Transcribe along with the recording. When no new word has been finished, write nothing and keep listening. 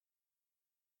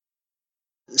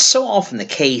So often the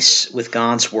case with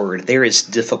God's Word, there is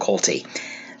difficulty.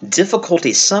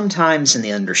 Difficulty sometimes in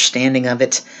the understanding of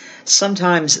it.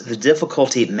 Sometimes the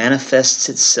difficulty manifests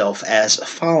itself as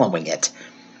following it.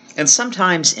 And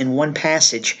sometimes in one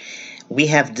passage, we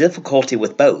have difficulty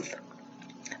with both.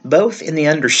 Both in the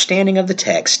understanding of the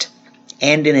text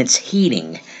and in its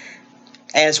heeding.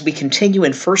 As we continue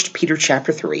in 1 Peter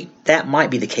chapter 3, that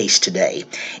might be the case today.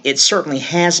 It certainly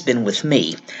has been with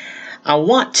me. I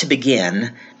want to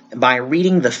begin by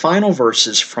reading the final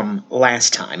verses from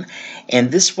last time,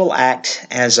 and this will act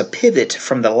as a pivot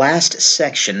from the last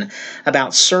section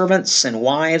about servants and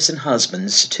wives and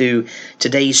husbands to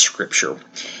today's scripture,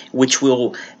 which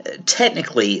will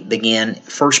technically begin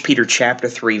 1 Peter chapter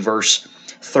 3, verse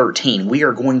 13. We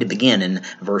are going to begin in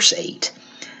verse 8.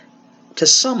 To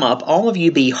sum up, all of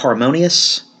you be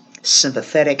harmonious,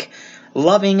 sympathetic,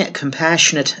 loving,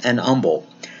 compassionate, and humble,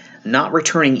 not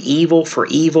returning evil for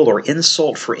evil or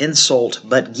insult for insult,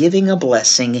 but giving a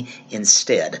blessing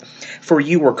instead. For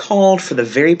you were called for the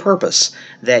very purpose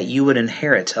that you would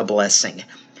inherit a blessing.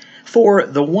 For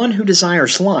the one who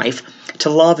desires life,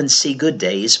 to love and see good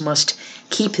days, must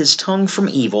keep his tongue from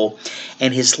evil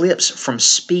and his lips from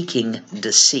speaking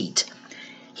deceit.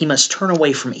 He must turn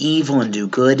away from evil and do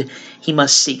good. He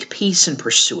must seek peace and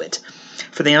pursue it.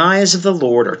 For the eyes of the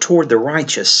Lord are toward the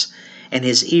righteous, and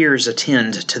his ears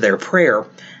attend to their prayer,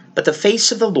 but the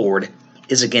face of the Lord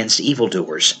is against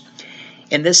evildoers.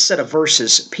 In this set of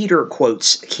verses, Peter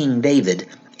quotes King David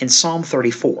in Psalm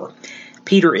 34.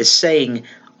 Peter is saying,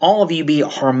 all of you be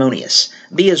harmonious,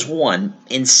 be as one,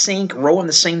 in sync, row in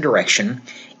the same direction,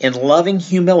 in loving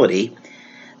humility,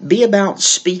 be about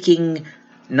speaking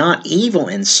not evil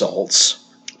insults,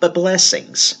 but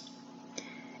blessings.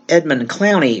 Edmund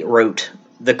Clowney wrote,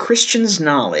 the Christian's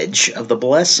knowledge of the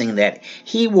blessing that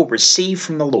he will receive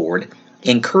from the Lord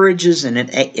encourages and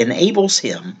enables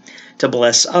him to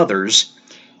bless others,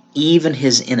 even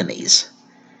his enemies.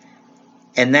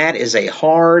 And that is a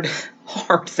hard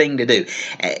thing to do.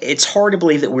 It's hard to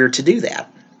believe that we're to do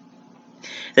that.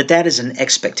 That is an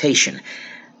expectation.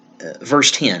 Verse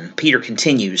 10, Peter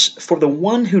continues, for the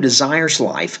one who desires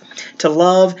life, to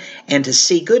love and to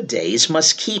see good days,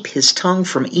 must keep his tongue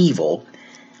from evil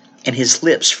and his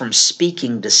lips from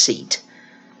speaking deceit.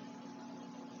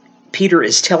 Peter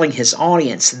is telling his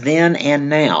audience then and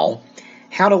now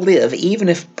how to live even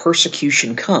if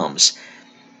persecution comes.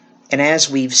 And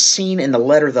as we've seen in the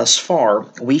letter thus far,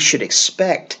 we should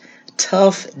expect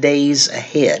tough days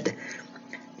ahead,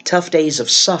 tough days of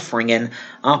suffering and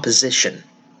opposition.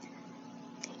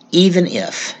 Even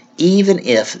if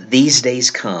these days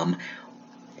come,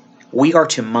 we are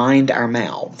to mind our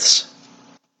mouths.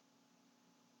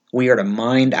 We are to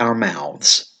mind our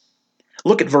mouths.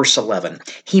 Look at verse 11.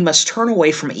 He must turn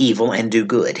away from evil and do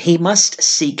good. He must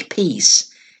seek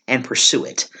peace and pursue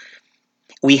it.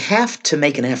 We have to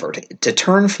make an effort to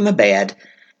turn from the bad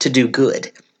to do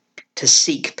good, to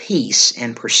seek peace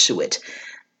and pursue it.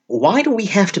 Why do we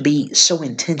have to be so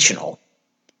intentional?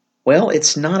 Well,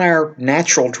 it's not our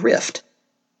natural drift.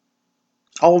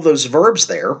 All those verbs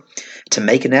there, to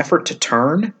make an effort to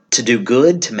turn, to do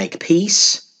good, to make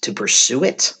peace, to pursue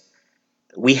it,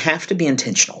 we have to be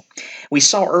intentional. We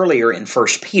saw earlier in 1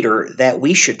 Peter that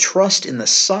we should trust in the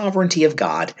sovereignty of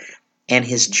God and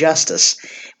his justice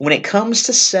when it comes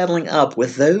to settling up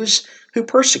with those who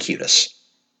persecute us.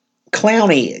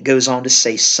 Clowney goes on to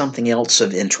say something else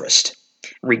of interest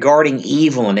regarding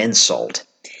evil and insult.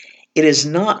 It is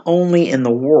not only in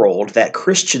the world that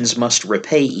Christians must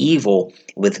repay evil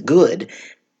with good,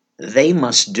 they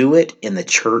must do it in the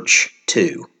church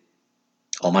too.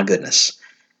 Oh my goodness.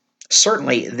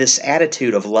 Certainly, this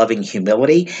attitude of loving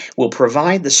humility will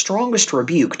provide the strongest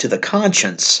rebuke to the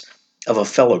conscience of a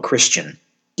fellow Christian.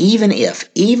 Even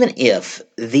if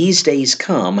these days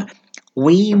come,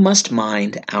 we must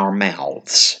mind our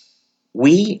mouths.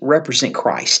 We represent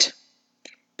Christ.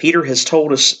 Peter has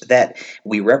told us that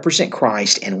we represent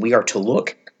Christ and we are to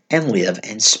look and live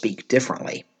and speak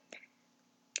differently.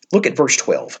 Look at verse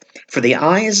 12. For the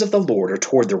eyes of the Lord are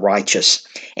toward the righteous,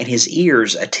 and his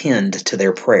ears attend to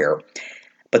their prayer.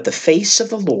 But the face of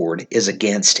the Lord is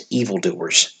against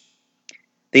evildoers.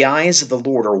 The eyes of the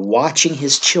Lord are watching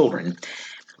his children.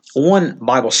 One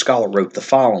Bible scholar wrote the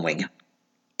following,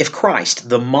 if Christ,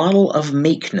 the model of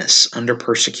meekness under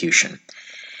persecution,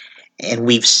 and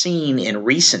we've seen in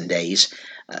recent days,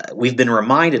 we've been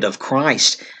reminded of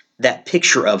Christ, that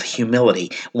picture of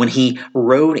humility. When he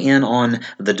rode in on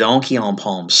the donkey on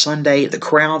Palm Sunday, the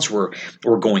crowds were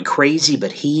going crazy,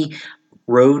 but he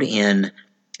rode in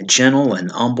gentle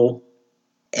and humble.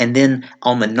 And then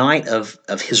on the night of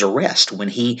his arrest, when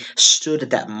he stood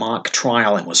at that mock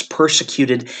trial and was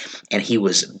persecuted, and he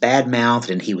was bad-mouthed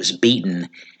and he was beaten,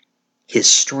 his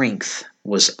strength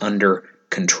was under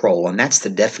control. And that's the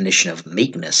definition of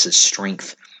meekness, is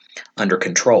strength under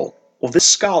control. Well, this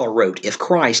scholar wrote, if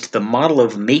Christ, the model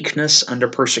of meekness under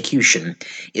persecution,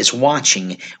 is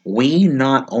watching, we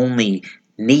not only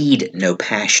need no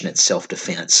passionate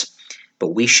self-defense, but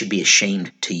we should be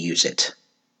ashamed to use it.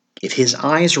 If his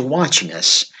eyes are watching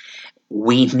us,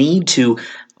 we need to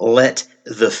let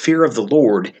the fear of the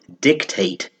Lord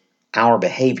dictate our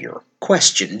behavior.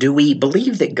 Question: do we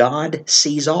believe that God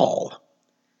sees all?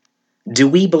 Do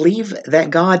we believe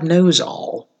that God knows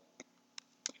all?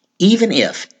 Even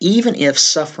if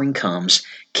suffering comes,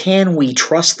 can we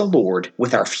trust the Lord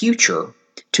with our future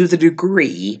to the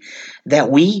degree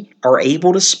that we are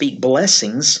able to speak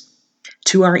blessings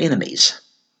to our enemies?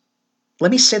 Let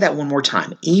me say that one more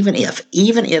time. Even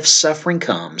if suffering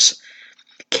comes,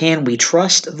 can we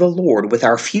trust the Lord with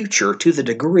our future to the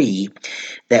degree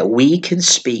that we can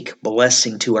speak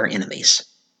blessing to our enemies?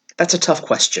 That's a tough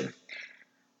question.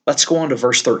 Let's go on to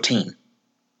verse 13.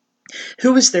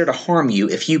 Who is there to harm you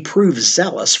if you prove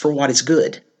zealous for what is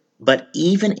good? But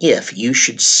even if you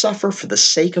should suffer for the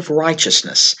sake of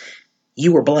righteousness,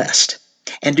 you are blessed.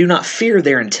 And do not fear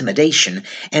their intimidation,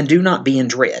 and do not be in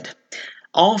dread.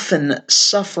 Often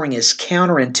suffering is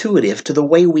counterintuitive to the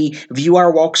way we view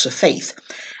our walks of faith.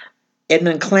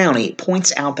 Edmund Clowney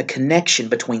points out the connection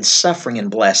between suffering and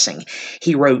blessing.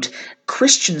 He wrote,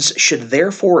 Christians should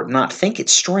therefore not think it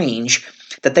strange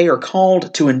that they are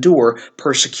called to endure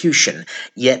persecution,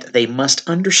 yet they must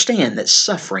understand that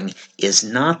suffering is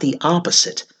not the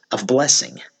opposite of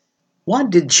blessing. What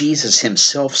did Jesus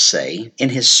himself say in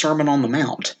his Sermon on the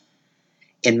Mount?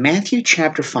 In Matthew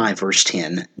chapter 5, verse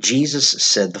 10, Jesus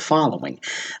said the following,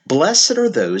 Blessed are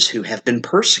those who have been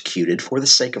persecuted for the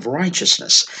sake of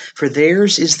righteousness, for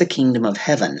theirs is the kingdom of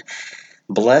heaven.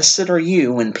 Blessed are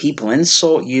you when people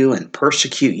insult you and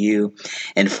persecute you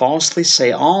and falsely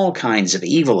say all kinds of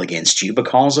evil against you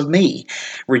because of me.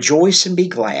 Rejoice and be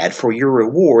glad, for your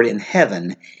reward in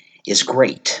heaven is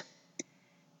great.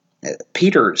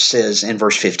 Peter says in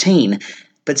verse 15,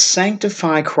 But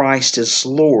sanctify Christ as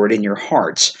Lord in your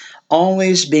hearts,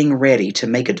 always being ready to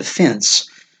make a defense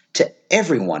to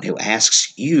everyone who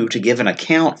asks you to give an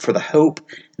account for the hope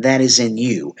that is in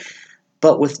you,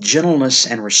 but with gentleness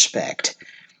and respect.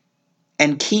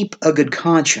 And keep a good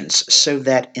conscience, so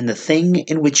that in the thing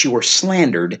in which you are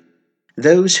slandered,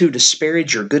 those who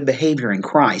disparage your good behavior in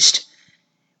Christ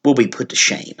will be put to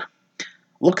shame.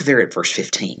 Look there at verse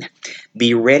 15.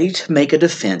 Be ready to make a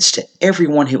defense to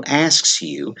everyone who asks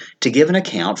you to give an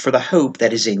account for the hope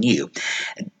that is in you.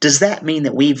 Does that mean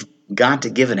that we've got to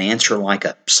give an answer like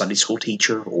a Sunday school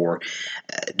teacher, or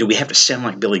do we have to sound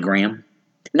like Billy Graham?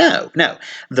 No.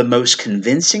 The most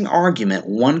convincing argument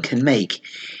one can make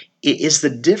is the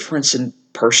difference in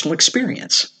personal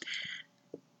experience.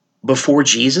 Before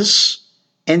Jesus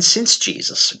and since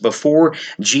Jesus, before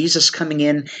Jesus coming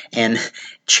in and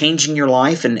changing your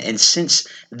life, and since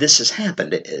this has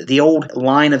happened, the old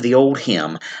line of the old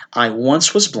hymn, I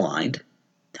once was blind,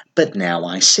 but now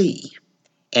I see.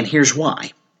 And here's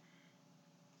why.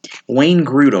 Wayne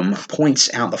Grudem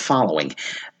points out the following.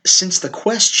 Since the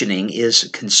questioning is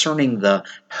concerning the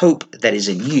hope that is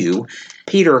in you,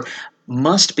 Peter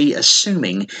must be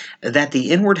assuming that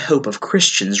the inward hope of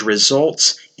Christians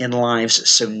results in lives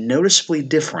so noticeably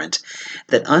different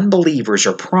that unbelievers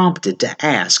are prompted to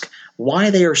ask why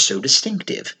they are so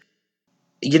distinctive.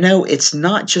 You know, it's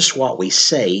not just what we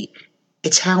say,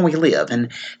 it's how we live,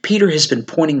 and Peter has been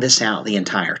pointing this out the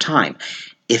entire time.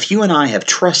 If you and I have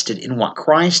trusted in what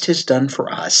Christ has done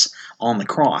for us on the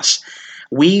cross,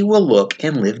 we will look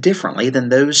and live differently than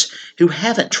those who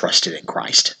haven't trusted in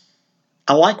Christ.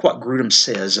 I like what Grudem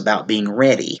says about being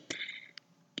ready.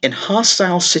 In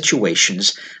hostile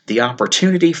situations, the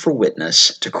opportunity for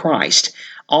witness to Christ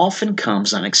often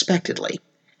comes unexpectedly.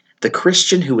 The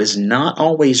Christian who is not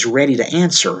always ready to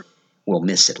answer will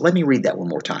miss it. Let me read that one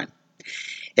more time.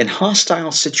 In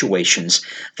hostile situations,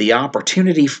 the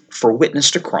opportunity for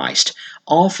witness to Christ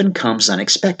often comes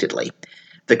unexpectedly.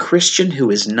 The Christian who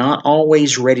is not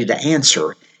always ready to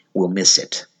answer will miss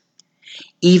it.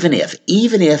 Even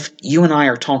if you and I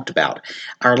are talked about,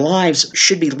 our lives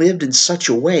should be lived in such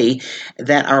a way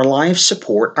that our lives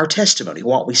support our testimony,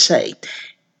 what we say.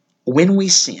 When we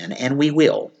sin, and we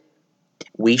will,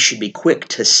 we should be quick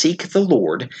to seek the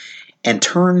Lord and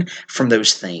turn from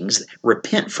those things,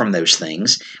 repent from those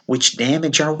things which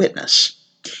damage our witness.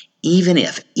 Even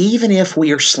if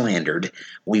we are slandered,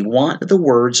 we want the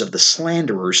words of the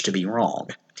slanderers to be wrong.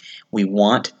 We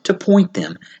want to point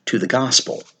them to the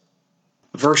gospel.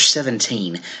 Verse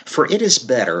 17, "For it is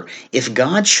better, if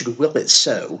God should will it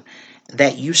so,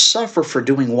 that you suffer for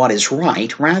doing what is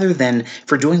right rather than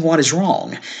for doing what is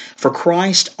wrong. For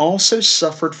Christ also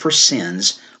suffered for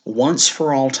sins once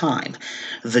for all time,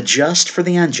 the just for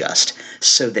the unjust,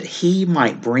 so that he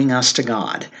might bring us to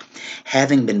God,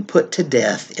 having been put to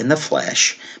death in the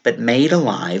flesh, but made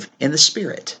alive in the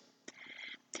Spirit."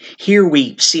 Here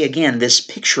we see again this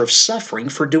picture of suffering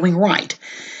for doing right.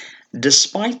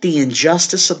 Despite the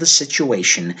injustice of the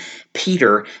situation,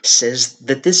 Peter says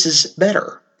that this is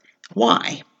better.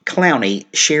 Why? Clowney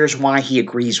shares why he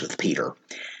agrees with Peter.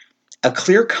 A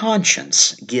clear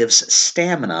conscience gives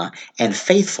stamina and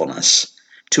faithfulness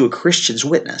to a Christian's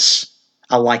witness.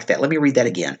 I like that. Let me read that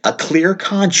again. A clear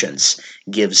conscience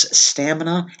gives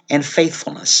stamina and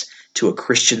faithfulness to a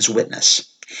Christian's witness.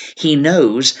 He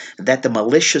knows that the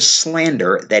malicious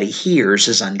slander that he hears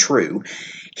is untrue.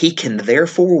 He can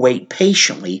therefore wait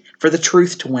patiently for the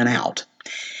truth to win out.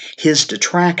 His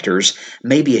detractors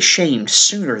may be ashamed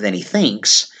sooner than he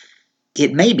thinks.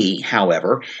 It may be,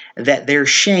 however, that their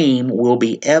shame will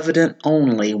be evident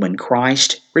only when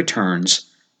Christ returns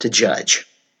to judge.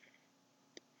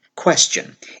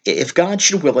 Question: if God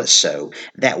should will it so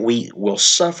that we will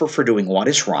suffer for doing what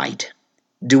is right,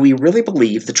 do we really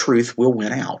believe the truth will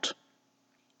win out?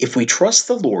 If we trust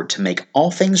the Lord to make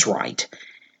all things right,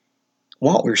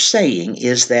 what we're saying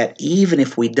is that even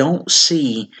if we don't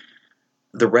see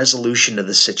the resolution of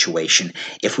the situation,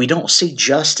 if we don't see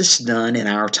justice done in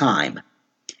our time,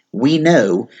 we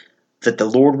know that the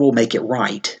Lord will make it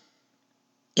right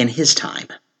in His time.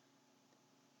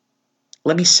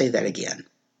 Let me say that again.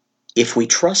 If we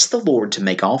trust the Lord to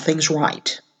make all things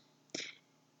right,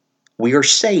 we are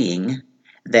saying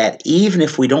that even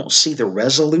if we don't see the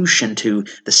resolution to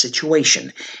the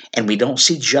situation and we don't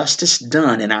see justice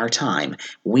done in our time,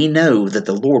 we know that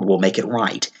the Lord will make it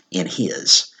right in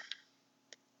His.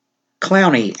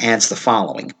 Clowney adds the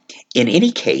following: in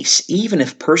any case, even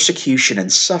if persecution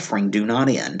and suffering do not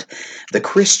end, the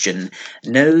Christian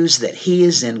knows that he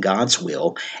is in God's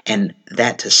will and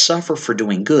that to suffer for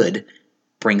doing good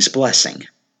brings blessing.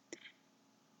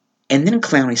 And then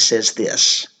Clowney says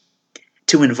this: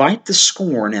 to invite the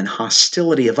scorn and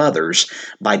hostility of others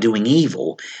by doing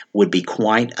evil would be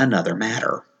quite another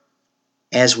matter.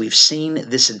 As we've seen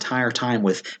this entire time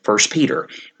with 1 Peter,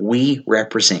 we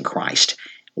represent Christ.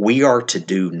 We are to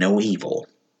do no evil,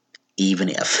 even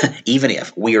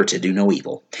if we are to do no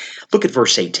evil. Look at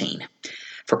verse 18.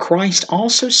 For Christ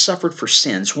also suffered for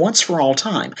sins once for all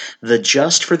time, the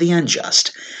just for the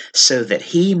unjust, so that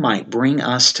he might bring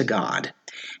us to God,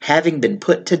 having been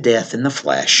put to death in the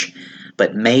flesh,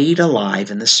 but made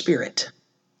alive in the Spirit.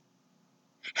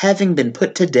 Having been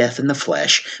put to death in the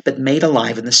flesh, but made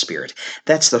alive in the Spirit.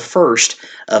 That's the first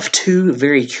of two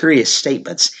very curious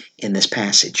statements in this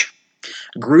passage.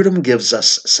 Grudem gives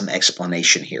us some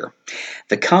explanation here.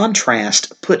 The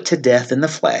contrast, put to death in the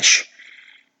flesh,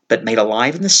 but made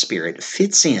alive in the Spirit,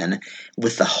 fits in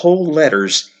with the whole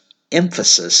letter's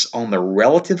emphasis on the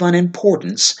relative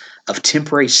unimportance of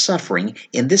temporary suffering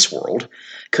in this world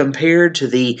compared to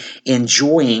the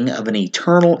enjoying of an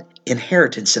eternal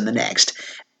inheritance in the next.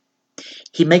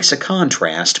 He makes a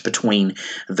contrast between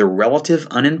the relative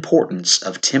unimportance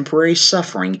of temporary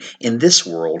suffering in this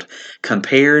world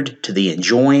compared to the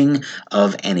enjoying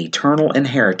of an eternal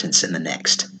inheritance in the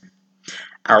next.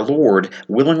 Our Lord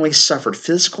willingly suffered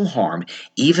physical harm,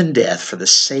 even death, for the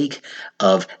sake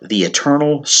of the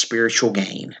eternal spiritual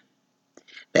gain,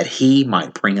 that He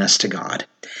might bring us to God.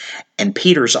 And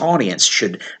Peter's audience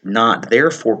should not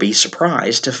therefore be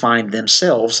surprised to find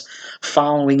themselves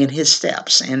following in his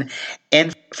steps,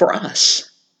 and for us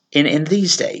in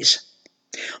these days.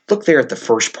 Look there at the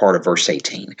first part of verse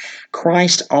 18.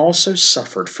 Christ also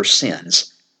suffered for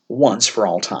sins once for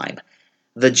all time,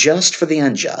 the just for the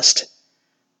unjust,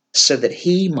 so that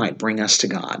he might bring us to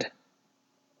God.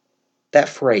 That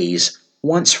phrase,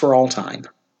 once for all time.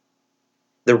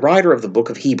 The writer of the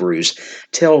book of Hebrews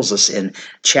tells us in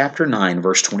chapter 9,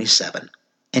 verse 27,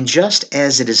 and just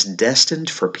as it is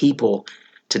destined for people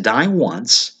to die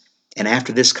once, and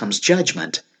after this comes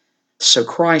judgment, so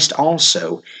Christ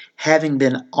also, having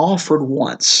been offered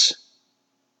once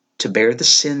to bear the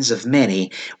sins of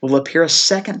many, will appear a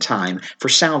second time for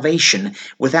salvation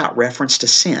without reference to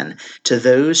sin to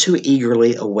those who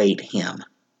eagerly await Him.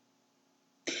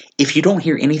 If you don't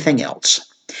hear anything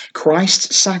else,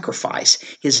 Christ's sacrifice,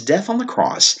 His death on the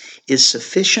cross, is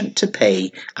sufficient to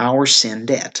pay our sin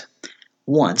debt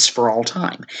once for all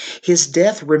time. His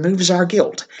death removes our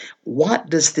guilt. What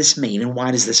does this mean and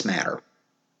why does this matter?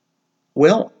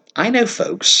 Well, I know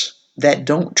folks that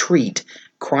don't treat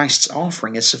Christ's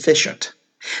offering as sufficient.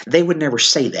 They would never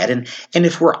say that. And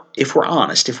if we're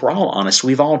honest, if we're all honest,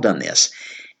 we've all done this.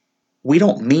 We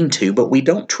don't mean to, but we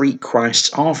don't treat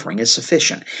Christ's offering as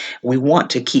sufficient. We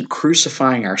want to keep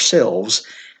crucifying ourselves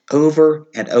over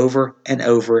and over and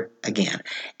over again.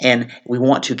 And we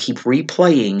want to keep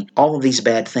replaying all of these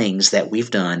bad things that we've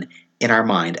done in our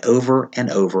mind over and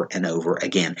over and over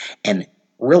again. And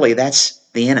really, that's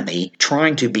the enemy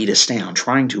trying to beat us down,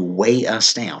 trying to weigh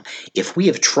us down. If we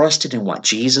have trusted in what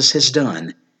Jesus has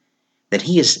done, then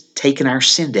he has taken our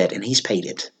sin debt and he's paid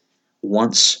it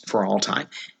once for all time.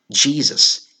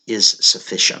 Jesus is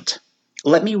sufficient.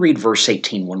 Let me read verse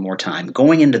 18 one more time,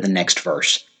 going into the next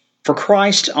verse. For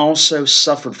Christ also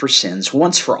suffered for sins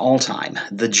once for all time,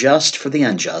 the just for the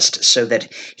unjust, so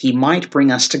that he might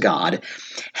bring us to God,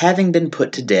 having been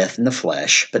put to death in the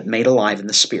flesh, but made alive in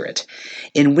the Spirit,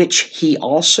 in which he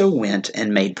also went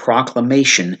and made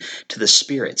proclamation to the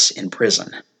spirits in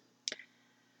prison,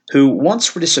 who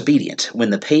once were disobedient,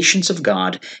 when the patience of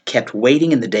God kept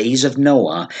waiting in the days of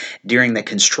Noah during the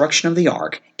construction of the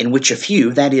ark, in which a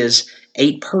few, that is,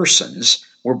 8 persons,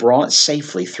 were brought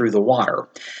safely through the water.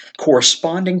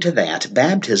 Corresponding to that,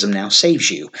 baptism now saves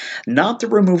you, not the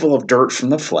removal of dirt from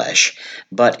the flesh,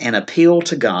 but an appeal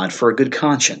to God for a good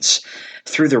conscience,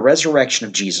 through the resurrection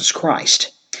of Jesus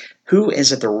Christ, who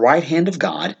is at the right hand of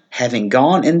God, having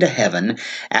gone into heaven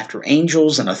after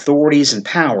angels and authorities and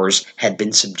powers had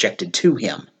been subjected to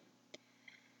him.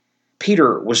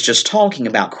 Peter was just talking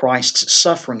about Christ's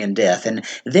suffering and death and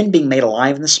then being made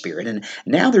alive in the Spirit, and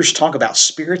now there's talk about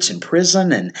spirits in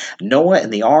prison and Noah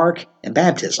and the ark and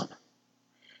baptism.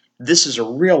 This is a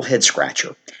real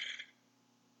head-scratcher.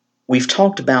 We've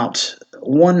talked about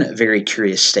one very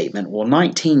curious statement. Well,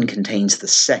 19 contains the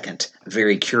second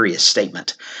very curious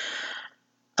statement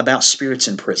about spirits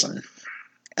in prison.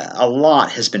 A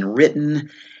lot has been written.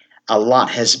 A lot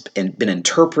has been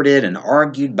interpreted and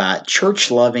argued by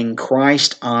church-loving,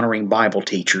 Christ-honoring Bible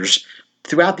teachers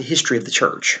throughout the history of the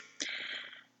church.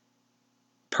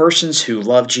 Persons who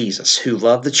love Jesus, who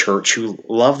love the church, who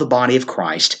love the body of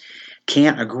Christ,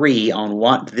 can't agree on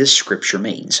what this scripture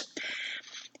means.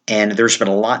 And there's been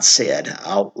a lot said,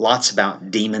 lots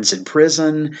about demons in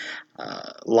prison,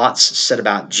 lots said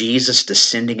about Jesus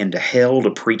descending into hell to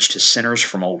preach to sinners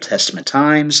from Old Testament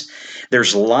times.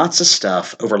 There's lots of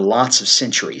stuff over lots of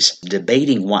centuries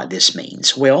debating what this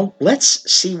means. Well,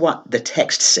 let's see what the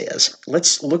text says.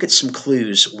 Let's look at some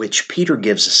clues which Peter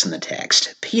gives us in the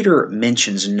text. Peter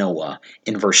mentions Noah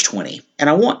in verse 20. And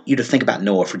I want you to think about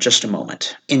Noah for just a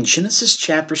moment. In Genesis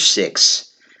chapter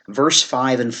 6, verse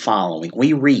 5 and following,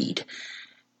 we read,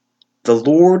 "The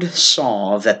Lord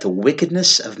saw that the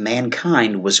wickedness of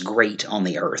mankind was great on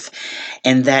the earth,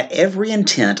 and that every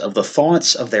intent of the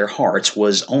thoughts of their hearts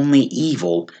was only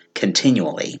evil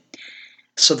continually.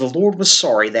 So the Lord was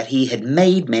sorry that he had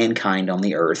made mankind on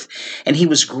the earth, and he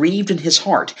was grieved in his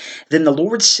heart. Then the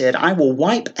Lord said, I will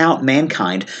wipe out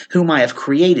mankind, whom I have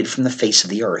created from the face of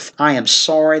the earth. I am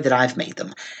sorry that I've made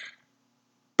them.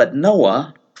 But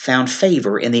Noah found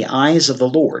favor in the eyes of the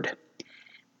Lord.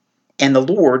 And the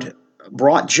Lord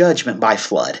brought judgment by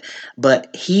flood,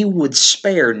 but he would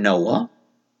spare Noah,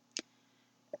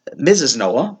 Mrs.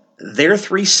 Noah, their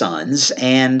 3 sons,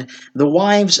 and the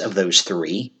wives of those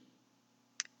 3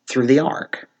 through the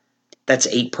ark." That's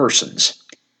 8 persons.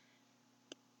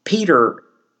 Peter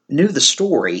knew the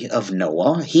story of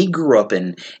Noah. He grew up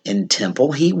in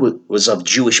Temple. He was of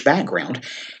Jewish background,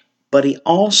 but he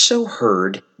also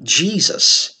heard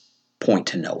Jesus point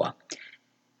to Noah.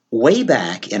 Way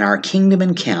back in our kingdom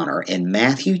encounter in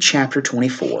Matthew chapter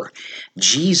 24,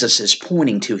 Jesus is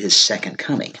pointing to his second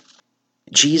coming.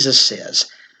 Jesus says,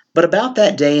 "But about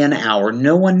that day and hour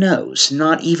no one knows,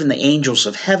 not even the angels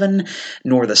of heaven,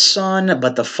 nor the Son,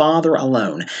 but the Father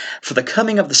alone. For the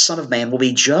coming of the Son of Man will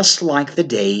be just like the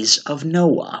days of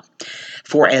Noah.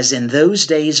 For as in those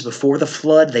days before the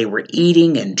flood they were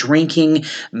eating and drinking,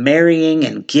 marrying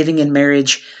and giving in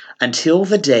marriage, until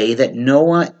the day that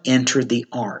Noah entered the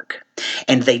ark.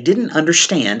 And they didn't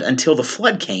understand until the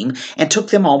flood came and took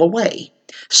them all away.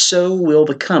 So will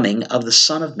the coming of the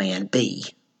Son of Man be."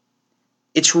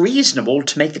 It's reasonable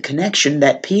to make the connection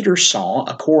that Peter saw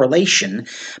a correlation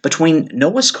between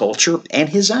Noah's culture and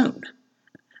his own.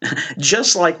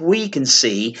 Just like we can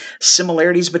see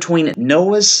similarities between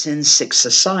Noah's sin-sick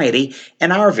society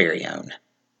and our very own.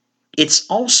 It's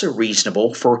also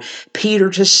reasonable for Peter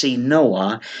to see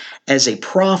Noah as a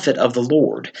prophet of the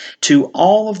Lord to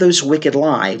all of those wicked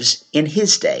lives in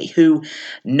his day, who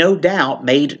no doubt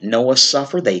made Noah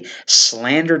suffer. They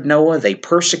slandered Noah, they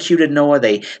persecuted Noah,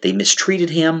 they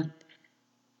mistreated him.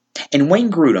 And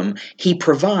Wayne Grudem, he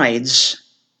provides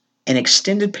an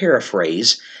extended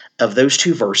paraphrase of those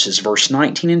two verses, verse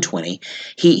 19 and 20.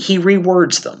 He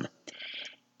rewords them,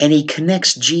 and he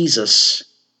connects Jesus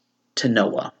to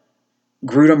Noah.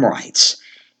 Grudem writes,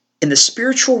 "In the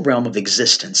spiritual realm of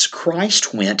existence,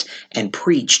 Christ went and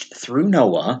preached through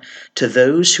Noah to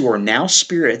those who are now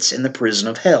spirits in the prison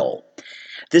of hell.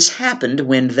 This happened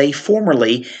when they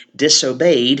formerly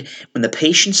disobeyed, when the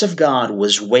patience of God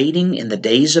was waiting in the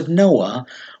days of Noah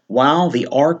while the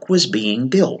ark was being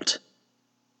built."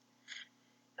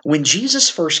 When Jesus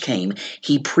first came,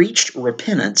 he preached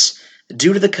repentance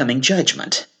due to the coming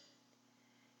judgment.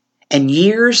 And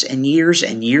years and years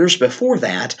and years before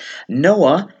that,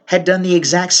 Noah had done the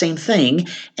exact same thing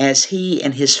as he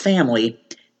and his family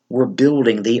were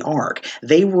building the ark.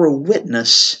 They were a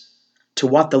witness to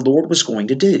what the Lord was going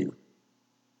to do.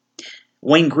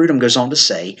 Wayne Grudem goes on to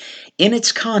say, in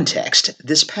its context,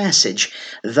 this passage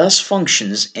thus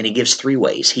functions, and he gives three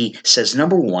ways. He says,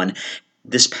 number one,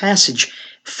 this passage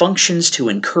functions to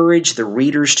encourage the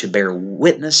readers to bear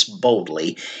witness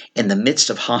boldly in the midst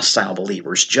of hostile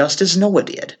believers, just as Noah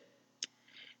did.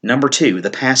 Number two, the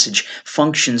passage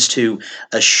functions to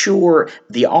assure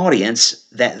the audience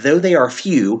that though they are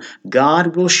few,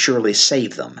 God will surely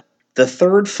save them. The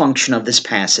third function of this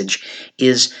passage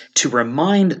is to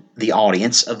remind the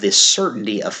audience of this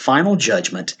certainty of final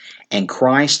judgment and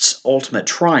Christ's ultimate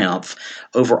triumph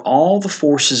over all the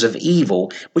forces of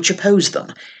evil which oppose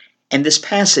them. And this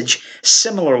passage,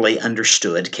 similarly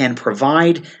understood, can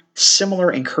provide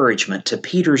similar encouragement to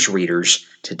Peter's readers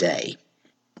today.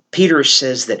 Peter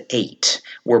says that 8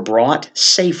 were brought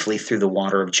safely through the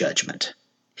water of judgment,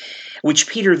 which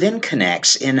Peter then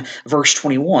connects in verse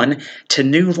 21 to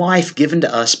new life given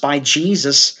to us by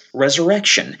Jesus'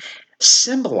 resurrection,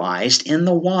 symbolized in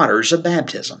the waters of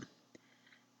baptism.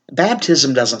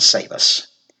 Baptism doesn't save us.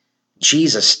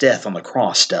 Jesus' death on the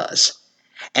cross does.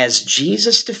 As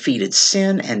Jesus defeated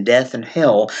sin and death and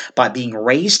hell by being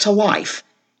raised to life,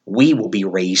 we will be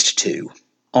raised too.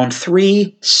 On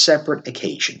 3 separate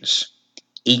occasions,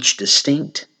 each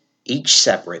distinct, each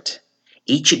separate,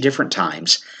 each at different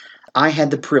times, I had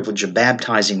the privilege of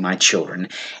baptizing my children,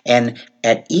 and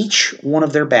at each one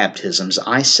of their baptisms,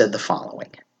 I said the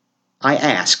following. I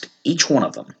asked each one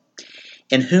of them,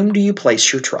 "In whom do you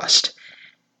place your trust?"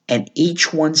 And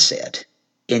each one said,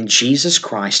 "In Jesus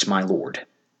Christ my Lord."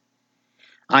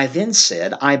 I then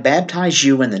said, "I baptize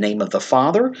you in the name of the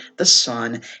Father, the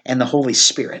Son, and the Holy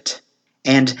Spirit."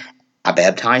 And I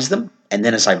baptized them, and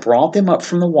then as I brought them up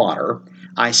from the water,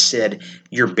 I said,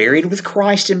 "You're buried with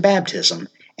Christ in baptism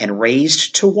and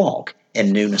raised to walk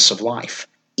in newness of life."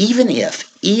 Even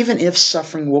if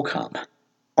suffering will come,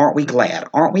 aren't we glad?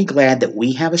 Aren't we glad that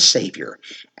we have a Savior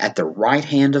at the right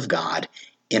hand of God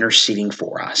interceding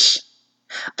for us?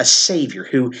 A Savior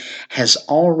who has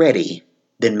already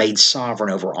been made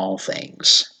sovereign over all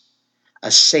things. A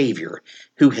Savior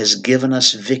who has given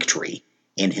us victory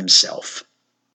in himself.